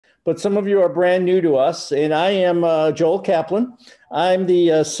but some of you are brand new to us. And I am Joel Kaplan. I'm the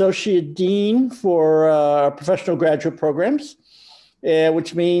Associate Dean for Professional Graduate Programs,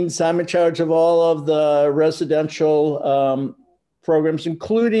 which means I'm in charge of all of the residential programs,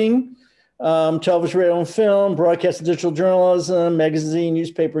 including television, radio, and film, broadcast and digital journalism, magazine,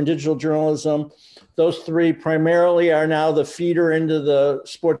 newspaper, and digital journalism. Those three primarily are now the feeder into the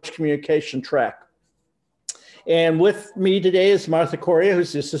sports communication track. And with me today is Martha Correa,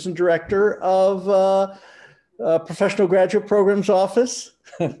 who's the Assistant Director of Professional Graduate Programs Office.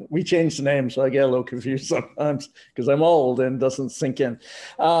 We changed the name, so I get a little confused sometimes because I'm old and it doesn't sink in.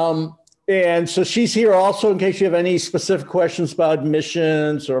 And so she's here also in case you have any specific questions about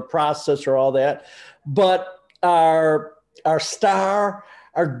admissions or process or all that. But our star,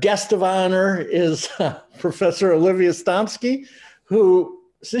 our guest of honor is Professor Olivia Stomski, who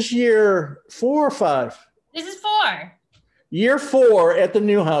is this year 4 or 5? This is 4. Year 4 at the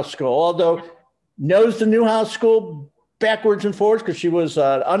Newhouse School, although knows the Newhouse School backwards and forwards because she was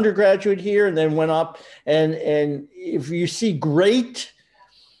an undergraduate here and then went up. And if you see great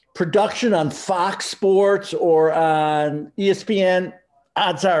production on Fox Sports or on ESPN,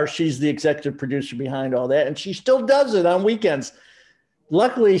 odds are she's the executive producer behind all that. And she still does it on weekends.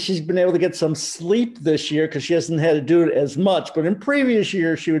 Luckily, she's been able to get some sleep this year because she hasn't had to do it as much. But in previous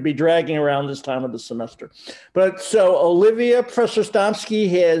years, she would be dragging around this time of the semester. But so Olivia, Professor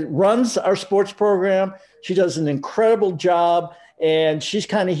Stomski, runs our sports program. She does an incredible job. And she's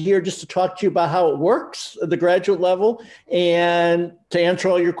kind of here just to talk to you about how it works at the graduate level and to answer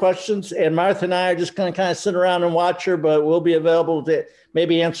all your questions. And Martha and I are just going to kind of sit around and watch her, but we'll be available to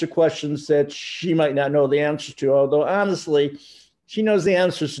maybe answer questions that she might not know the answer to. Although honestly, she knows the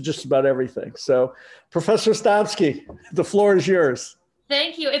answers to just about everything. So Professor Stomski, the floor is yours.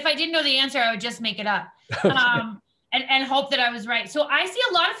 Thank you. If I didn't know the answer, I would just make it up. Okay. And hope that I was right. So I see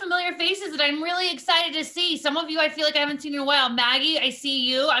a lot of familiar faces that I'm really excited to see. Some of you I feel like I haven't seen in a while. Maggie, I see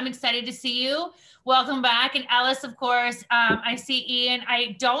you. I'm excited to see you. Welcome back. And Ellis, of course. I see Ian.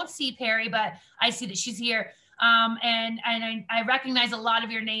 I don't see Perry, but I see that she's here. And I recognize a lot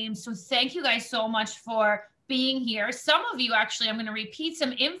of your names. So thank you guys so much for being here. Some of you actually, I'm going to repeat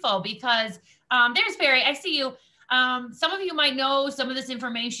some info because there's Perry. I see you. Some of you might know some of this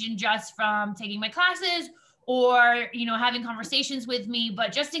information just from taking my classes or, having conversations with me,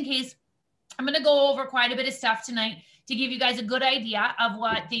 but just in case, I'm going to go over quite a bit of stuff tonight to give you guys a good idea of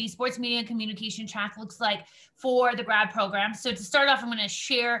what the sports media and communication track looks like for the grad program. So to start off, I'm going to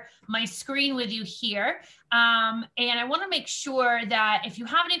share my screen with you here. And I want to make sure that if you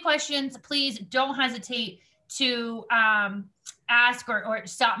have any questions, please don't hesitate to ask or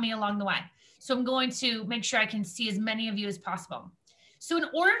stop me along the way. So I'm going to make sure I can see as many of you as possible. So in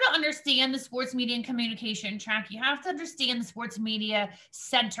order to understand the sports media and communication track, you have to understand the sports media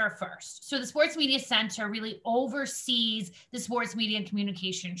center first. So the sports media center really oversees the sports media and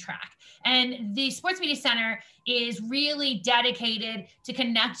communication track. And the sports media center is really dedicated to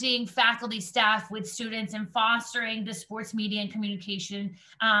connecting faculty, staff with students and fostering the sports media and communication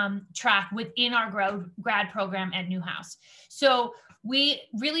track within our grad program at Newhouse. So we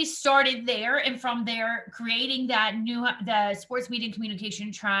really started there, and from there, creating the sports media and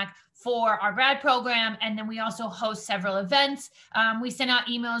communication track for our grad program. And then we also host several events. We send out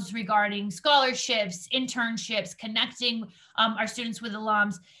emails regarding scholarships, internships, connecting our students with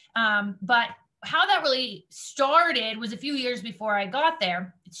alums. But how that really started was a few years before I got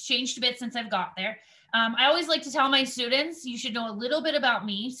there. It's changed a bit since I've got there. I always like to tell my students, you should know a little bit about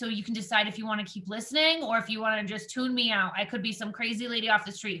me so you can decide if you want to keep listening or if you want to just tune me out. I could be some crazy lady off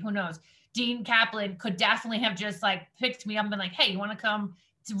the street, who knows? Dean Kaplan could definitely have just picked me up and been like, hey, you want to come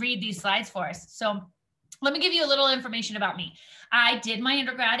to read these slides for us? So let me give you a little information about me. I did my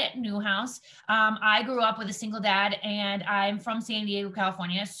undergrad at Newhouse. I grew up with a single dad and I'm from San Diego,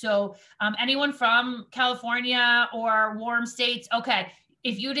 California. So anyone from California or warm states, okay.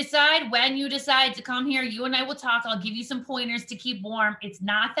 If you decide, when you decide to come here, you and I will talk. I'll give you some pointers to keep warm. It's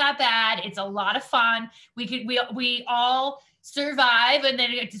not that bad. It's a lot of fun. We all survive, and then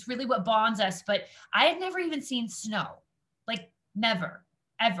it's really what bonds us. But I had never even seen snow, never,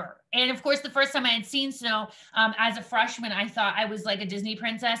 ever. And of course, the first time I had seen snow as a freshman, I thought I was like a Disney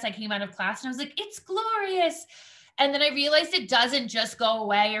princess. I came out of class and I was like, it's glorious. And then I realized it doesn't just go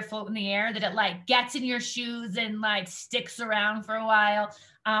away or float in the air, that it gets in your shoes and sticks around for a while.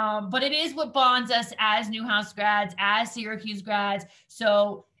 But it is what bonds us as Newhouse grads, as Syracuse grads.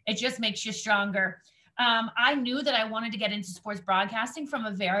 So it just makes you stronger. I knew that I wanted to get into sports broadcasting from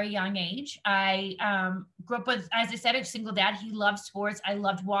a very young age. I grew up with, as I said, a single dad. He loved sports. I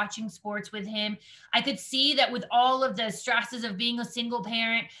loved watching sports with him. I could see that with all of the stresses of being a single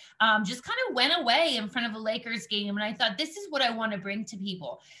parent, just kind of went away in front of a Lakers game. And I thought, this is what I want to bring to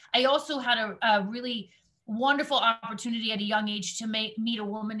people. I also had a really wonderful opportunity at a young age to meet a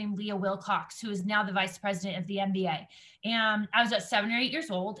woman named Leah Wilcox, who is now the vice president of the NBA. And I was at 7 or 8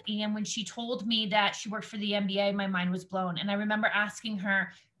 years old. And when she told me that she worked for the NBA, my mind was blown. And I remember asking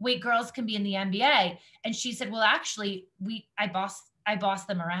her, wait, girls can be in the NBA? And she said, well, actually, I boss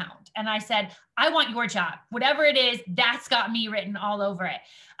them around. And I said, I want your job. Whatever it is, that's got me written all over it.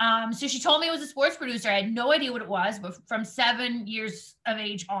 So she told me it was a sports producer. I had no idea what it was, but from 7 years of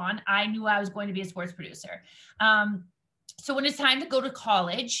age on, I knew I was going to be a sports producer. So when it's time to go to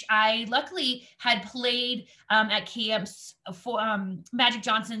college, I luckily had played at camps for Magic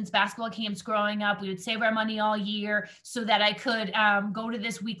Johnson's basketball camps growing up. We would save our money all year so that I could go to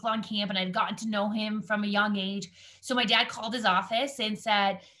this week-long camp, and I'd gotten to know him from a young age. So my dad called his office and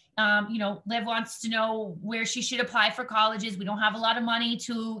said, Liv wants to know where she should apply for colleges. We don't have a lot of money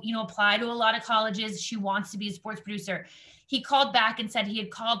to, apply to a lot of colleges. She wants to be a sports producer. He called back and said he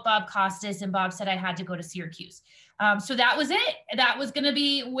had called Bob Costas, and Bob said I had to go to Syracuse. So that was it. That was going to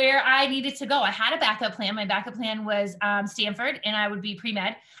be where I needed to go. I had a backup plan. My backup plan was Stanford, and I would be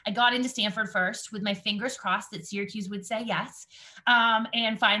pre-med. I got into Stanford first with my fingers crossed that Syracuse would say yes.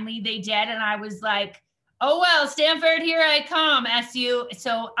 And finally they did. And I was like, oh, well, Stanford, here I come, SU.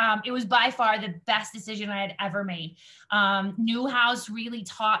 So it was by far the best decision I had ever made. Newhouse really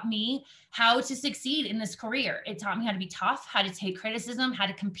taught me how to succeed in this career. It taught me how to be tough, how to take criticism, how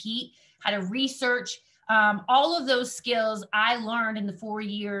to compete, how to research. All of those skills I learned in the 4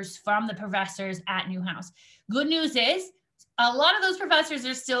 years from the professors at Newhouse. Good news is, a lot of those professors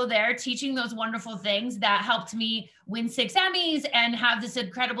are still there teaching those wonderful things that helped me win 6 Emmys and have this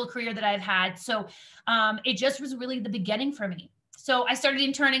incredible career that I've had. So it just was really the beginning for me. So I started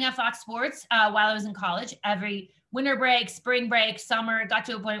interning at Fox Sports while I was in college. Every winter break, spring break, summer, it got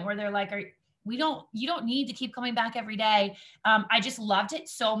to a point where they're like, you don't need to keep coming back every day. I just loved it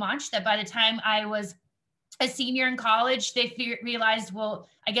so much that by the time I was a senior in college, they realized, well,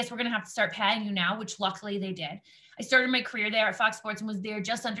 I guess we're going to have to start paying you now, which luckily they did. I started my career there at Fox Sports and was there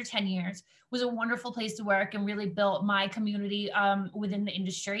just under 10 years. It was a wonderful place to work and really built my community within the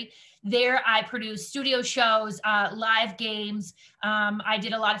industry. There, I produced studio shows, live games. I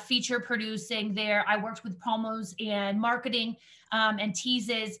did a lot of feature producing there. I worked with promos and marketing and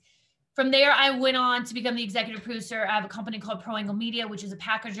teases. From there, I went on to become the executive producer of a company called Pro Angle Media, which is a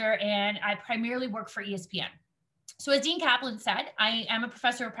packager, and I primarily work for ESPN. So as Dean Kaplan said, I am a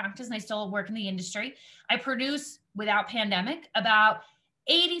professor of practice and I still work in the industry. I produce, without pandemic, about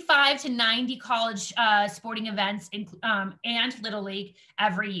 85 to 90 college sporting events and Little League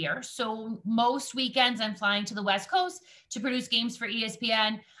every year. So most weekends I'm flying to the West Coast to produce games for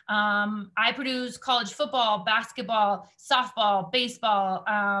ESPN. I produce college football, basketball, softball, baseball,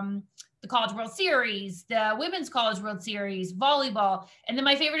 the College World Series, the Women's College World Series, volleyball. And then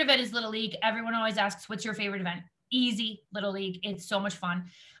my favorite event is Little League. Everyone always asks, what's your favorite event? Easy, Little League. It's so much fun.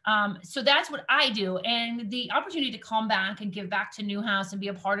 So that's what I do. And the opportunity to come back and give back to Newhouse and be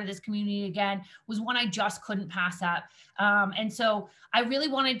a part of this community again was one I just couldn't pass up. And so I really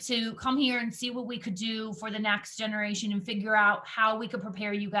wanted to come here and see what we could do for the next generation and figure out how we could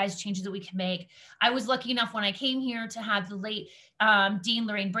prepare you guys, changes that we could make. I was lucky enough when I came here to have the late Dean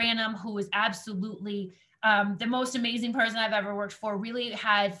Lorraine Branham, who was absolutely the most amazing person I've ever worked for, really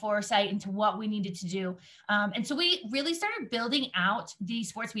had foresight into what we needed to do. And so we really started building out the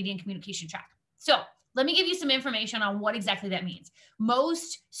sports media and communication track. So let me give you some information on what exactly that means.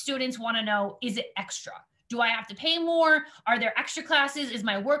 Most students want to know, is it extra? Do I have to pay more? Are there extra classes? Is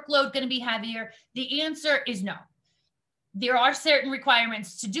my workload going to be heavier? The answer is no. There are certain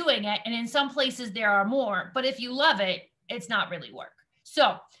requirements to doing it. And in some places there are more, but if you love it, it's not really work.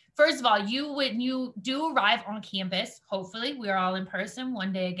 So first of all, when you do arrive on campus, hopefully we are all in person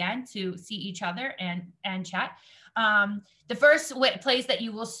one day again to see each other and chat. The first place that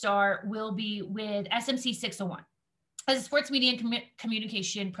you will start will be with SMC 601. As a sports media and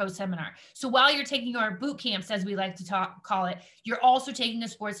communication pro seminar. So while you're taking our boot camps, as we like to call it, you're also taking a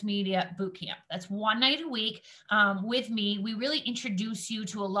sports media boot camp. That's one night a week with me. We really introduce you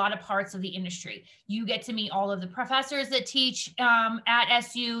to a lot of parts of the industry. You get to meet all of the professors that teach at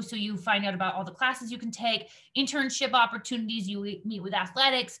SU. So you find out about all the classes you can take, internship opportunities. You meet with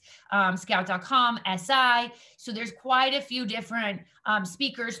athletics, scout.com, SI. So there's quite a few different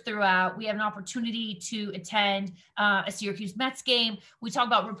speakers throughout. We have an opportunity to attend a Syracuse Mets game. We talk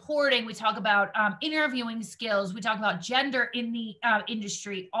about reporting. We talk about interviewing skills. We talk about gender in the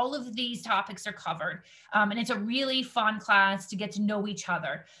industry. All of these topics are covered. And it's a really fun class to get to know each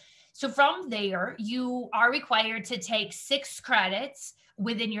other. So from there, you are required to take 6 credits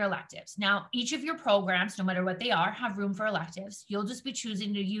within your electives. Now, each of your programs, no matter what they are, have room for electives. You'll just be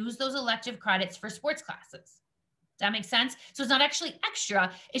choosing to use those elective credits for sports classes. Does that make sense? So it's not actually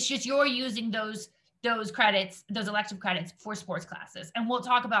extra. It's just you're using those credits, those elective credits for sports classes. And we'll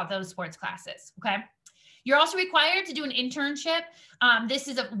talk about those sports classes, okay? You're also required to do an internship. This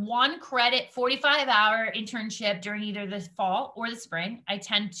is a 1 credit, 45-hour internship during either the fall or the spring. I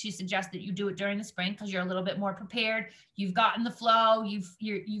tend to suggest that you do it during the spring because you're a little bit more prepared. You've gotten the flow,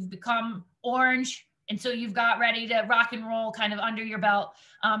 you've become orange, and so you've got ready to rock and roll kind of under your belt.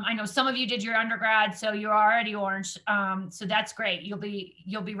 I know some of you did your undergrad, so you're already orange. So that's great. You'll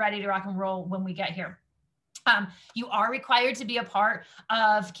be ready to rock and roll when we get here. You are required to be a part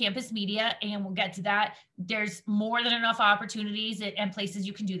of campus media, and we'll get to that. There's more than enough opportunities and places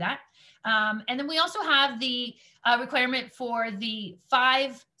you can do that. And then we also have the requirement for the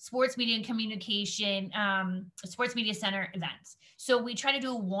 5 sports media and communication, sports media center events. So we try to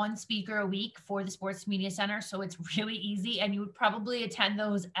do 1 speaker a week for the sports media center. So it's really easy, and you would probably attend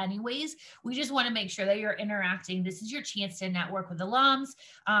those anyways. We just want to make sure that you're interacting. This is your chance to network with alums.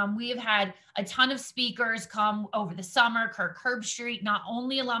 We have had a ton of speakers come over the summer, Kirk Herbstreit, not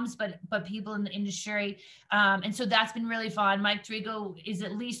only alums, but people in the industry. And so that's been really fun. Mike Trigo is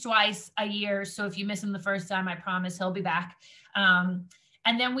at least twice a year. So if you miss him the first time, I promise he'll be back.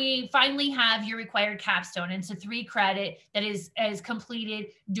 And then we finally have your required capstone. And it's a 3 credit that is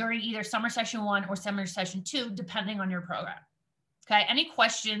completed during either summer session 1 or summer session 2, depending on your program. Okay. Any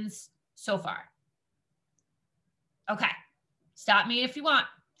questions so far? Okay. Stop me if you want.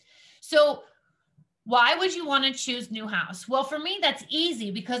 So why would you want to choose Newhouse? Well, for me, that's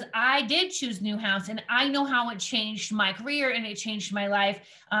easy because I did choose Newhouse, and I know how it changed my career and it changed my life.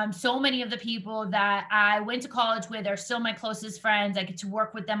 So many of the people that I went to college with are still my closest friends. I get to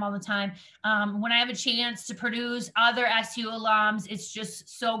work with them all the time. When I have a chance to produce other SU alums, it's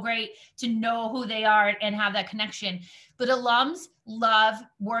just so great to know who they are and have that connection. But alums love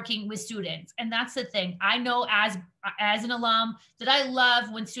working with students. And that's the thing. I know as an alum that I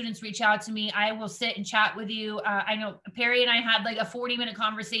love when students reach out to me. I will sit and chat with you. I know Perry and I had like a 40-minute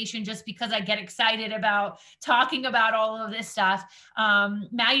conversation just because I get excited about talking about all of this stuff.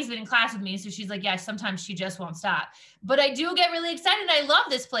 Maggie's been in class with me, so she's like, yeah, sometimes she just won't stop. But I do get really excited. I love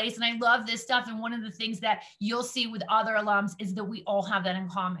this place and I love this stuff. And one of the things that you'll see with other alums is that we all have that in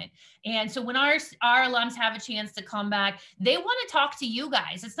common. And so when our alums have a chance to come back, they want to talk to you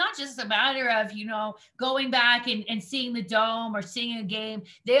guys. It's not just a matter of, going back and seeing the dome or seeing a game.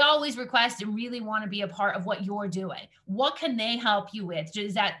 They always request and really want to be a part of what you're doing. What can they help you with?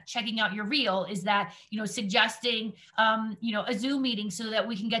 Is that checking out your reel? Is that, suggesting, a Zoom meeting so that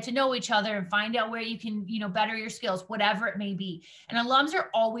we can get to know each other and find out where you can, better your skills, whatever it may be. And alums are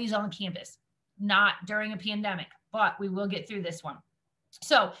always on campus, not during a pandemic, but we will get through this one.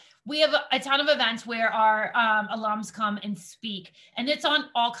 So we have a ton of events where our alums come and speak, and it's on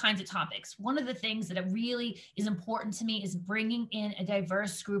all kinds of topics. One of the things that really is important to me is bringing in a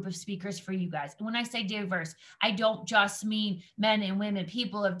diverse group of speakers for you guys. And when I say diverse, I don't just mean men and women,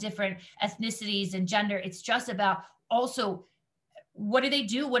 people of different ethnicities and gender. It's just about also, what do they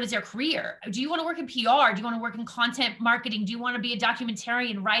do? What is their career? Do you want to work in PR? Do you want to work in content marketing? Do you want to be a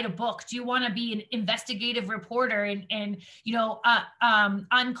documentarian, write a book? Do you want to be an investigative reporter and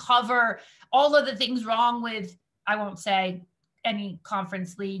uncover all of the things wrong with, I won't say any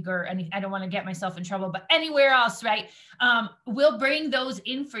conference league or any, I don't want to get myself in trouble, but anywhere else, right? We'll bring those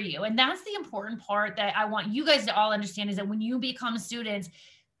in for you. And that's the important part that I want you guys to all understand, is that when you become students,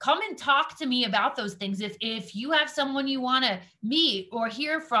 come and talk to me about those things. If you have someone you want to meet or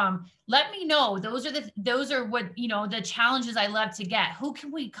hear from, let me know. Those are what, the challenges I love to get. Who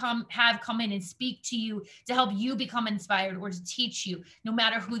can we come in and speak to you to help you become inspired or to teach you, no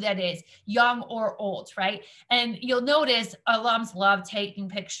matter who that is, young or old, right? And you'll notice alums love taking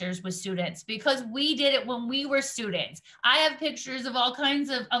pictures with students because we did it when we were students. I have pictures of all kinds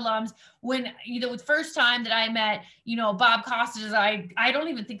of alums when, the first time that I met, Bob Costas, I don't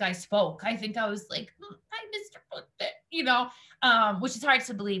even think I spoke. I think I was like, hi, Mr. Footbit, which is hard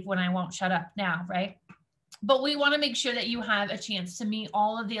to believe when I won't shut up now, right? But we want to make sure that you have a chance to meet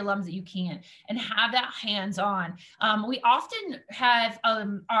all of the alums that you can and have that hands-on. We often have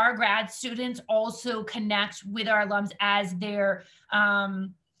our grad students also connect with our alums as their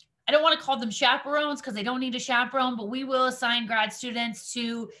I don't want to call them chaperones because they don't need a chaperone, but we will assign grad students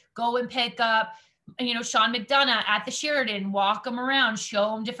to go and pick up, you know, Sean McDonough at the Sheridan, walk him around,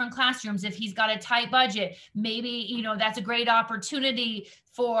 show him different classrooms. If he's got a tight budget, maybe, you know, that's a great opportunity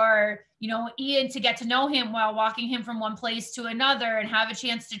for, you know, Ian to get to know him while walking him from one place to another and have a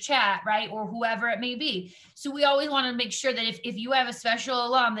chance to chat, right? Or whoever it may be. So we always want to make sure that if you have a special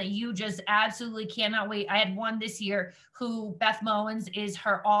alum that you just absolutely cannot wait. I had one this year who Beth Mowens is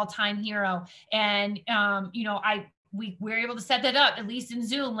her all-time hero. And, you know, we were able to set that up, at least in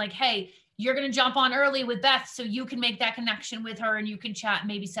Zoom, like, hey, you're going to jump on early with Beth so you can make that connection with her and you can chat and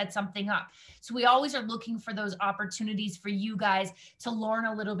maybe set something up. So we always are looking for those opportunities for you guys to learn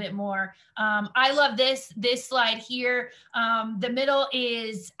a little bit more. I love this slide here. The middle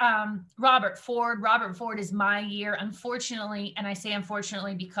is Robert Ford. Robert Ford is my year, unfortunately. And I say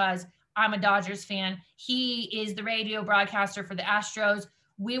unfortunately because I'm a Dodgers fan. He is the radio broadcaster for the Astros.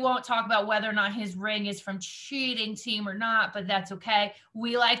 We won't talk about whether or not his ring is from cheating team or not, but that's okay.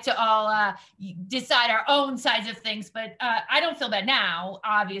 We like to all decide our own sides of things, but I don't feel bad now,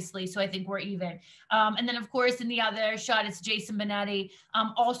 obviously, so I think we're even. And then, of course, in the other shot, it's Jason Benetti,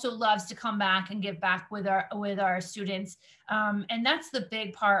 also loves to come back and give back with our students. And that's the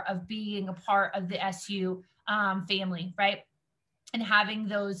big part of being a part of the SU family, right? And having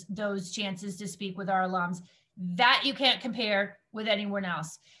those chances to speak with our alums. That you can't compare with anyone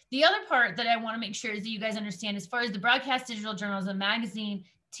else. The other part that I want to make sure is that you guys understand as far as the Broadcast Digital Journalism Magazine,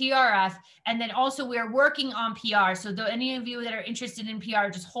 TRF, and then also we're working on PR. So any of you that are interested in PR,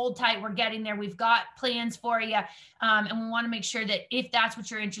 just hold tight. We're getting there. We've got plans for you. And we want to make sure that if that's what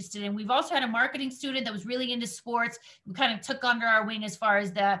you're interested in. We've also had a marketing student that was really into sports. We kind of took under our wing as far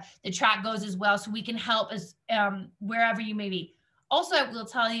as the track goes as well. So we can help as wherever you may be. Also, I will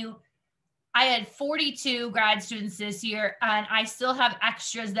tell you, I had 42 grad students this year, and I still have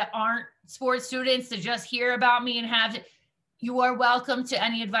extras that aren't sports students to just hear about me and have. You are welcome to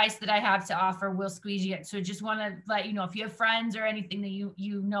any advice that I have to offer. We'll squeeze you in. So just want to let you know if you have friends or anything that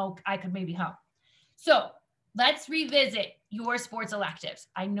you know I could maybe help. So let's revisit your sports electives.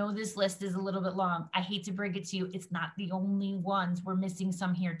 I know this list is a little bit long. I hate to bring it to you. It's not the only ones. We're missing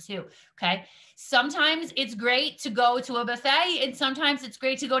some here too, okay? Sometimes it's great to go to a buffet and sometimes it's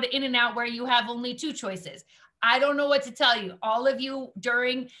great to go to In-N-Out where you have only two choices. I don't know what to tell you. All of you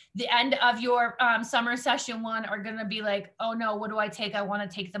during the end of your summer session one are gonna be like, oh no, what do I take? I wanna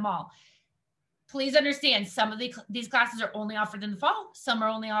take them all. Please understand, some of these classes are only offered in the fall, some are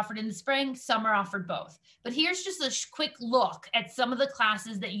only offered in the spring, some are offered both. But here's just a quick look at some of the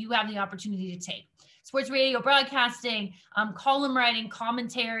classes that you have the opportunity to take. Sports radio broadcasting, column writing,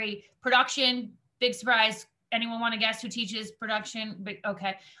 commentary, production, big surprise. Anyone want to guess who teaches production?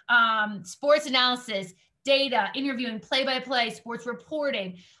 Okay. Sports analysis, data, interviewing, play-by-play, sports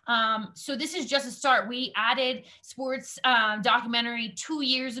reporting. So this is just a start. We added sports documentary 2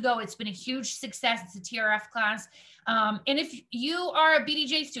 years ago. It's been a huge success. It's a TRF class. And if you are a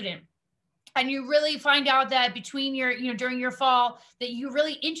BDJ student and you really find out that between during your fall, that you're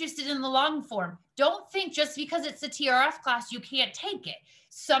really interested in the long form, don't think just because it's a TRF class, you can't take it.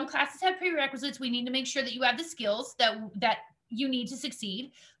 Some classes have prerequisites. We need to make sure that you have the skills that you need to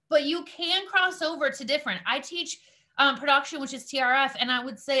succeed. But you can cross over to different. I teach production, which is TRF, and I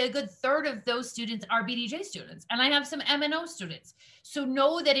would say a good third of those students are BDJ students, and I have some M&O students. So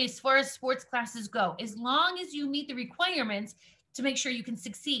know that as far as sports classes go, as long as you meet the requirements to make sure you can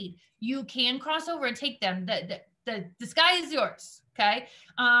succeed, you can cross over and take them. The sky is yours, okay,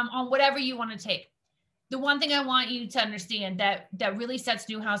 on whatever you want to take. The one thing I want you to understand that really sets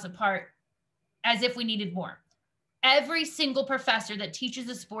Newhouse apart, as if we needed more. Every single professor that teaches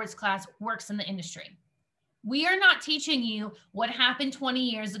a sports class works in the industry. We are not teaching you what happened 20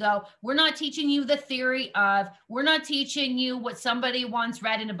 years ago. We're not teaching you the theory of, we're not teaching you what somebody once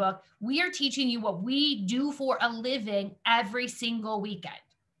read in a book. We are teaching you what we do for a living every single weekend.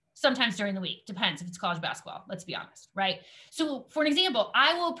 Sometimes during the week, depends if it's college basketball, let's be honest, right? So for an example,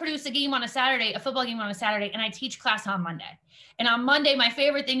 I will produce a game on a Saturday, a football game on a Saturday, and I teach class on Monday. And on Monday, my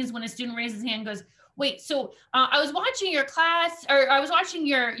favorite thing is when a student raises his hand and goes, wait, so I was watching your class, or I was watching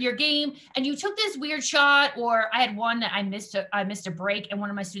your game, and you took this weird shot, or I had one that I missed a break, and one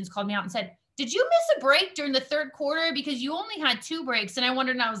of my students called me out and said, did you miss a break during the third quarter? Because you only had 2 breaks. And I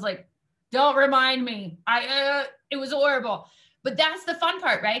wondered, and I was like, don't remind me. It was horrible. But that's the fun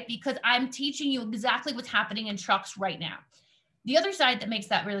part, right? Because I'm teaching you exactly what's happening in trucks right now. The other side that makes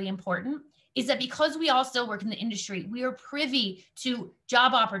that really important is that because we all still work in the industry, we are privy to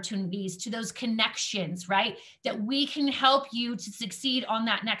job opportunities, to those connections, right? That we can help you to succeed on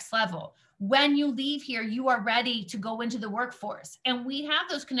that next level. When you leave here, you are ready to go into the workforce. And we have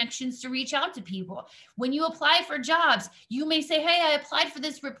those connections to reach out to people. When you apply for jobs, you may say, hey, I applied for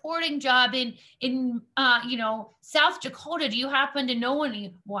this reporting job in South Dakota. Do you happen to know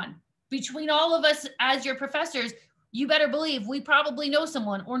anyone? Between all of us as your professors, you better believe we probably know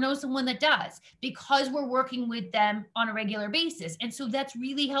someone or know someone that does, because we're working with them on a regular basis. And so that's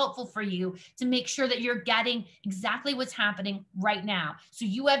really helpful for you to make sure that you're getting exactly what's happening right now. So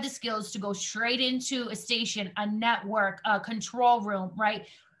you have the skills to go straight into a station, a network, a control room, right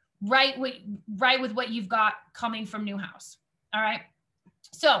with what you've got coming from Newhouse. All right.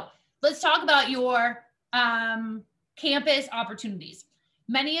 So let's talk about your campus opportunities.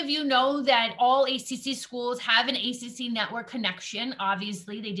 Many of you know that all ACC schools have an ACC network connection.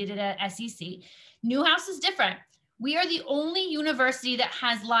 Obviously, they did it at SEC. Newhouse is different. We are the only university that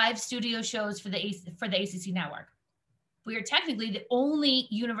has live studio shows for the ACC network. We are technically the only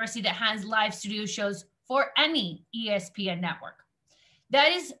university that has live studio shows for any ESPN network.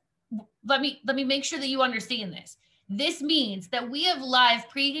 That is, let me make sure that you understand this. This means that we have live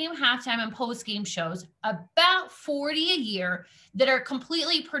pregame, halftime, and postgame shows, about 40 a year, that are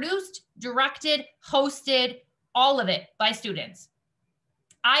completely produced, directed, hosted, all of it by students.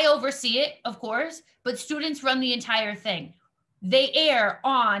 I oversee it, of course, but students run the entire thing. They air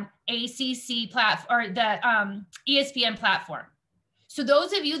on ACC platform, or the ESPN platform. So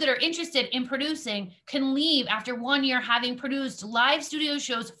those of you that are interested in producing can leave after 1 year having produced live studio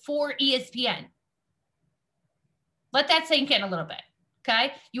shows for ESPN. Let that sink in a little bit,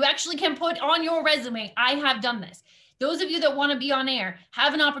 okay? You actually can put on your resume, I have done this. Those of you that want to be on air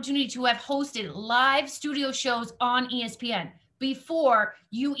have an opportunity to have hosted live studio shows on ESPN before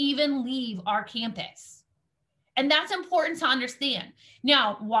you even leave our campus. And that's important to understand.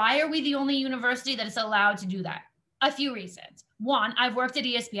 Now, why are we the only university that is allowed to do that? A few reasons. One, I've worked at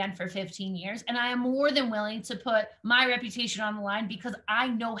ESPN for 15 years, and I am more than willing to put my reputation on the line because I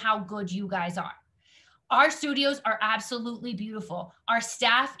know how good you guys are. Our studios are absolutely beautiful. Our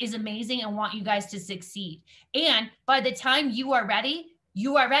staff is amazing and want you guys to succeed. And by the time you are ready,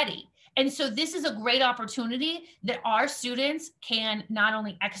 you are ready. And so this is a great opportunity that our students can not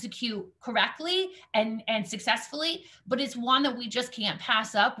only execute correctly and successfully, but it's one that we just can't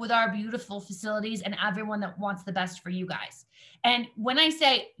pass up with our beautiful facilities and everyone that wants the best for you guys. And when I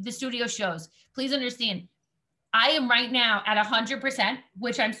say the studio shows, please understand, I am right now at 100%,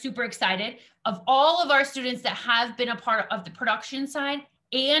 which I'm super excited, of all of our students that have been a part of the production side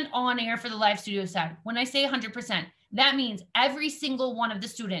and on air for the live studio side. When I say 100%, that means every single one of the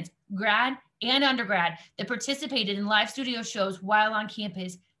students, grad and undergrad, that participated in live studio shows while on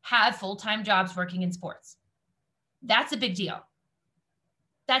campus have full-time jobs working in sports. That's a big deal.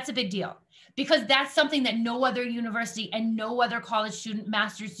 That's a big deal, because that's something that no other university and no other college student,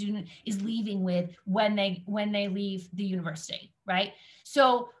 master's student is leaving with when they leave the university, right?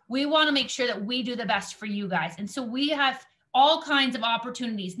 So we want to make sure that we do the best for you guys. And so we have all kinds of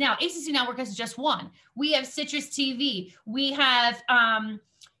opportunities. Now, ACC Network is just one. We have Citrus TV. We have,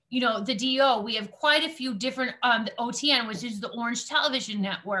 the DO. We have quite a few different, the OTN, which is the Orange Television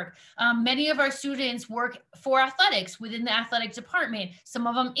Network. Many of our students work for athletics within the athletic department. Some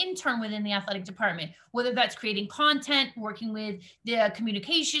of them intern within the athletic department, whether that's creating content, working with the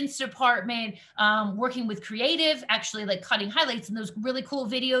communications department, working with creative, actually like cutting highlights and those really cool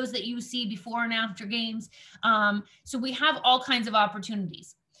videos that you see before and after games. So we have all kinds of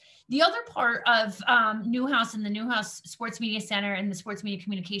opportunities. The other part of Newhouse and the Newhouse Sports Media Center and the Sports Media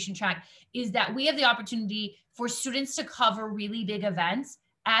Communication track is that we have the opportunity for students to cover really big events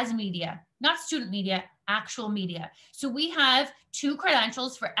as media, not student media, actual media. So we have 2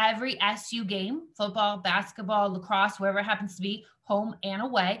 credentials for every SU game, football, basketball, lacrosse, wherever it happens to be, home and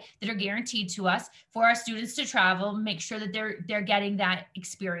away, that are guaranteed to us for our students to travel, make sure that they're getting that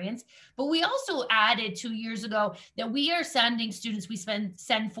experience. But we also added 2 years ago that we are sending students,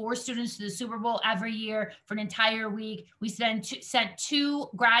 send 4 students to the Super Bowl every year for an entire week. We sent 2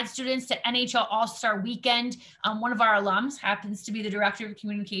 grad students to NHL All-Star Weekend. One of our alums happens to be the director of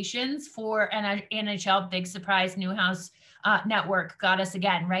communications for an NHL. Big surprise, Newhouse network got us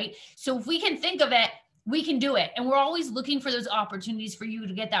again, right? So if we can think of it, we can do it. And we're always looking for those opportunities for you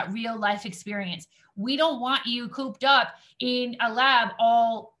to get that real life experience. We don't want you cooped up in a lab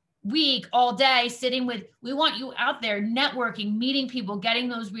all week, all day, we want you out there networking, meeting people, getting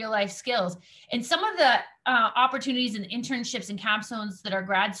those real life skills. And some of the opportunities and internships and capstones that our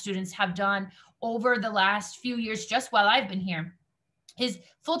grad students have done over the last few years, just while I've been here, his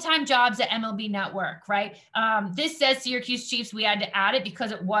full-time jobs at MLB Network, right? This says Syracuse Chiefs. We had to add it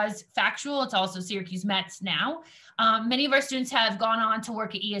because it was factual. It's also Syracuse Mets now. Many of our students have gone on to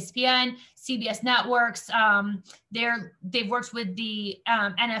work at ESPN, CBS Networks. They've worked with the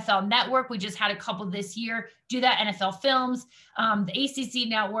NFL Network. We just had a couple this year do that, NFL Films, the ACC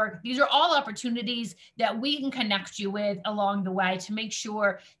Network. These are all opportunities that we can connect you with along the way to make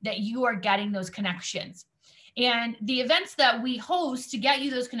sure that you are getting those connections. And the events that we host to get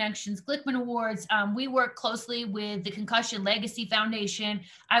you those connections, Glickman Awards, we work closely with the Concussion Legacy Foundation.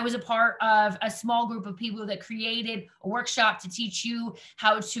 I was a part of a small group of people that created a workshop to teach you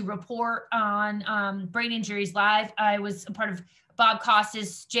how to report on brain injuries live. I was a part of Bob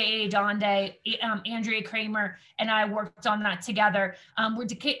Costas, J.A. Donde, Andrea Kramer, and I worked on that together. We're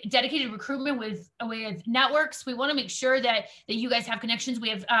dedicated recruitment with networks. We want to make sure that you guys have connections. We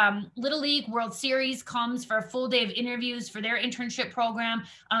have Little League World Series comes for a full day of interviews for their internship program.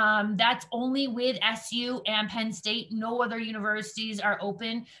 That's only with SU and Penn State. No other universities are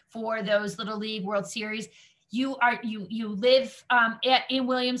open for those Little League World Series. You live in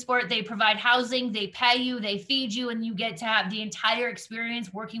Williamsport. They provide housing, they pay you, they feed you, and you get to have the entire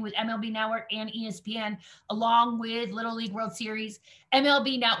experience working with MLB Network and ESPN along with Little League World Series.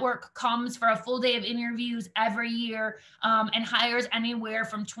 MLB Network comes for a full day of interviews every year and hires anywhere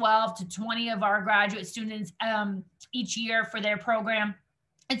from 12 to 20 of our graduate students each year for their program.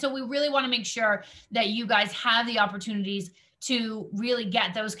 And so we really want to make sure that you guys have the opportunities to really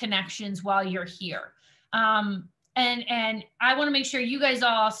get those connections while you're here. And I want to make sure you guys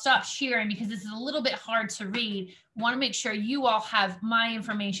all stop sharing because this is a little bit hard to read. Want to make sure you all have my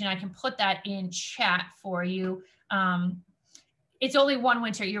information. I can put that in chat for you. It's only one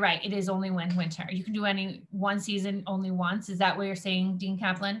winter. You're right. It is only one winter. You can do any one season only once. Is that what you're saying, Dean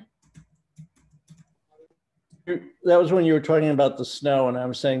Kaplan? That was when you were talking about the snow, and I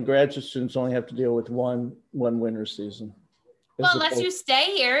was saying graduate students only have to deal with one winter season. Well, unless you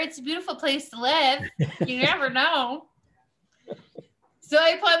stay here, it's a beautiful place to live. You never know. So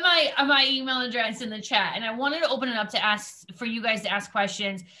I put my email address in the chat, and I wanted to open it up for you guys to ask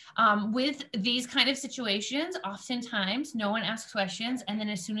questions. With these kind of situations, oftentimes no one asks questions, and then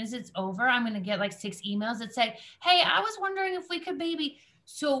as soon as it's over, I'm going to get like 6 emails that say, "Hey, I was wondering if we could maybe."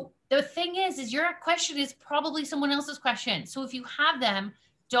 So the thing is your question is probably someone else's question. So if you have them,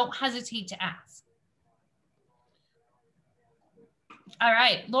 don't hesitate to ask. All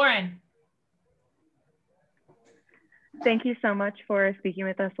right, Lauren. Thank you so much for speaking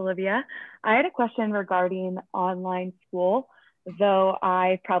with us, Olivia. I had a question regarding online school, though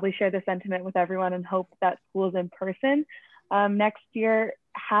I probably share the sentiment with everyone and hope that school is in person next year.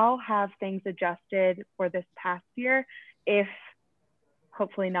 How have things adjusted for this past year, if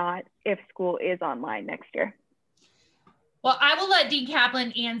hopefully not, if school is online next year? Well, I will let Dean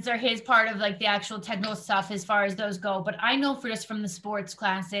Kaplan answer his part of like the actual technical stuff as far as those go. But I know for just from the sports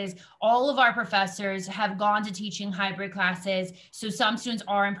classes, all of our professors have gone to teaching hybrid classes. So some students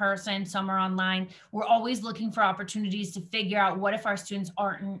are in person, some are online. We're always looking for opportunities to figure out what if our students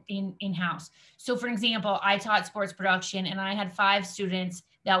aren't in-house. So for example, I taught sports production and I had 5 students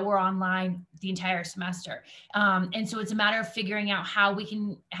that were online the entire semester. And so it's a matter of figuring out how we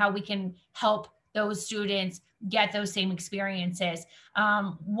can help those students get those same experiences.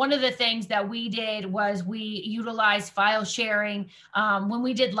 One of the things that we did was we utilized file sharing. When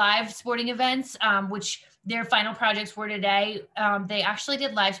we did live sporting events, which their final projects were today, they actually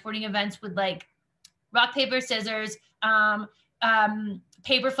did live sporting events with like rock, paper, scissors,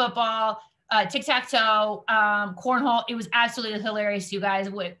 paper football, tic-tac-toe, cornhole. It was absolutely hilarious, you guys.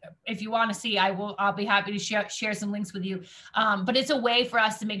 If you want to see, I'll be happy to share some links with you. But it's a way for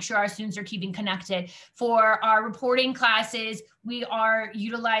us to make sure our students are keeping connected. For our reporting classes, we are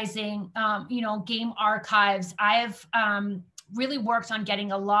utilizing, game archives. I have really worked on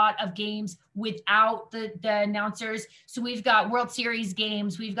getting a lot of games without the announcers. So we've got World Series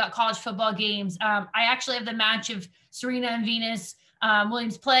games, we've got college football games. I actually have the match of Serena and Venus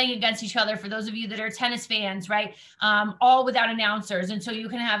Williams playing against each other for those of you that are tennis fans, right? All without announcers. And so you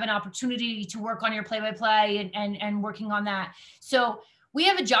can have an opportunity to work on your play-by-play and working on that. So we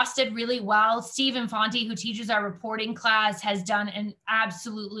have adjusted really well. Steve Infanti, who teaches our reporting class, has done an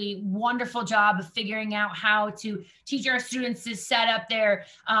absolutely wonderful job of figuring out how to teach our students to set up their,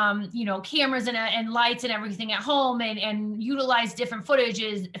 cameras and lights and everything at home and utilize different footage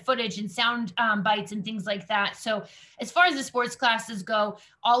and sound bites and things like that. So as far as the sports classes go,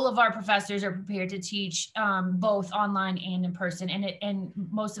 all of our professors are prepared to teach both online and in person, and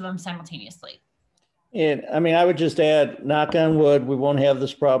most of them simultaneously. And I mean, I would just add, knock on wood, we won't have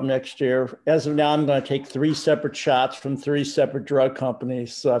this problem next year. As of now, I'm going to take 3 separate shots from 3 separate drug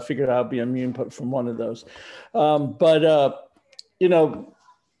companies. So I figured I'll be immune from one of those. You know,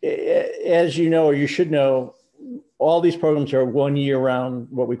 as you know, or you should know, all these programs are 1 year round,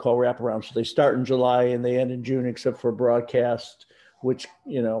 what we call wraparound. So they start in July and they end in June, except for broadcast, which,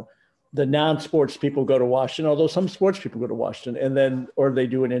 you know, the non-sports people go to Washington, although some sports people go to Washington, and then, or they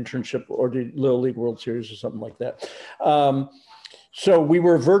do an internship or do Little League World Series or something like that. So we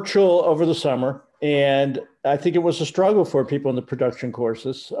were virtual over the summer, and I think it was a struggle for people in the production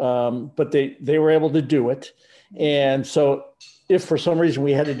courses, but they were able to do it. And so if for some reason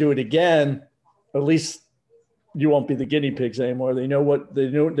we had to do it again, at least you won't be the guinea pigs anymore. They know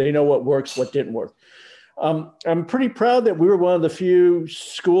what works, what didn't work. I'm pretty proud that we were one of the few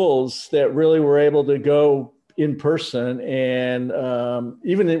schools that really were able to go in person. And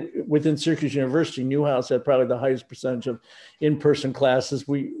within Syracuse University, Newhouse had probably the highest percentage of in-person classes.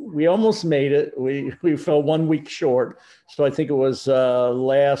 We almost made it. We fell 1 week short. So I think it was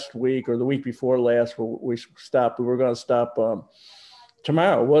last week or the week before last where we stopped. We were going to stop.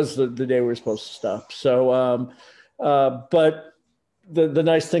 Tomorrow was the day we were supposed to stop. So, but the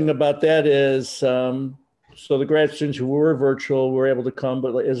nice thing about that is, so the grad students who were virtual were able to come,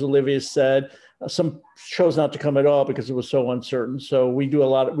 but as Olivia said, some chose not to come at all because it was so uncertain. So we did a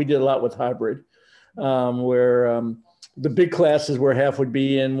lot with hybrid, where the big classes where half would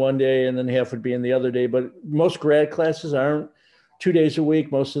be in one day and then half would be in the other day. But most grad classes aren't 2 days a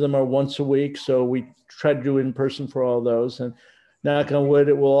week. Most of them are once a week. So we try to do it in person for all those. And knock on wood,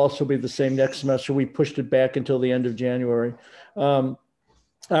 it will also be the same next semester. We pushed it back until the end of January.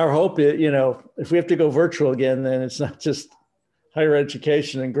 Our hope is, you know, if we have to go virtual again, then it's not just higher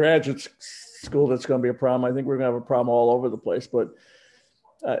education and graduate school that's going to be a problem. I think we're going to have a problem all over the place. But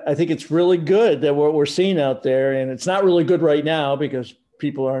I think it's really good that what we're seeing out there, and it's not really good right now because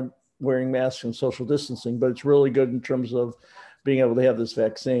people aren't wearing masks and social distancing, but it's really good in terms of being able to have this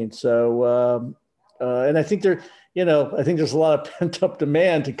vaccine. So, and I think I think there's a lot of pent up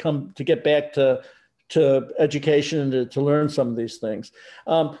demand to get back to education and to learn some of these things.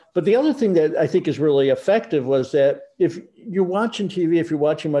 But the other thing that I think is really effective was that if you're watching TV, if you're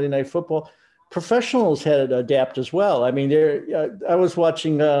watching Monday Night Football, professionals had to adapt as well. I mean, I was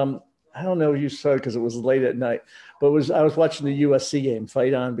watching, I don't know if you saw it because it was late at night, but I was watching the USC game,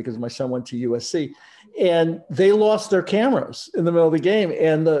 Fight On, because my son went to USC. And they lost their cameras in the middle of the game,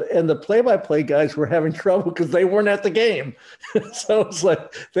 and the play-by-play guys were having trouble because they weren't at the game. So it's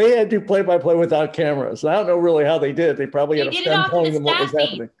like they had to do play-by-play without cameras. I don't know really how they did. They probably had a friend telling them what was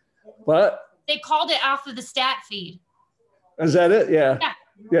happening. What? They called it off of the stat feed. Is that it?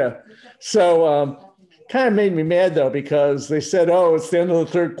 Yeah. So kind of made me mad though, because they said, "Oh, it's the end of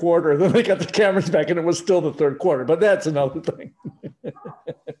the third quarter." Then they got the cameras back, and it was still the third quarter. But that's another thing.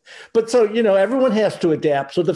 But so, everyone has to adapt. So the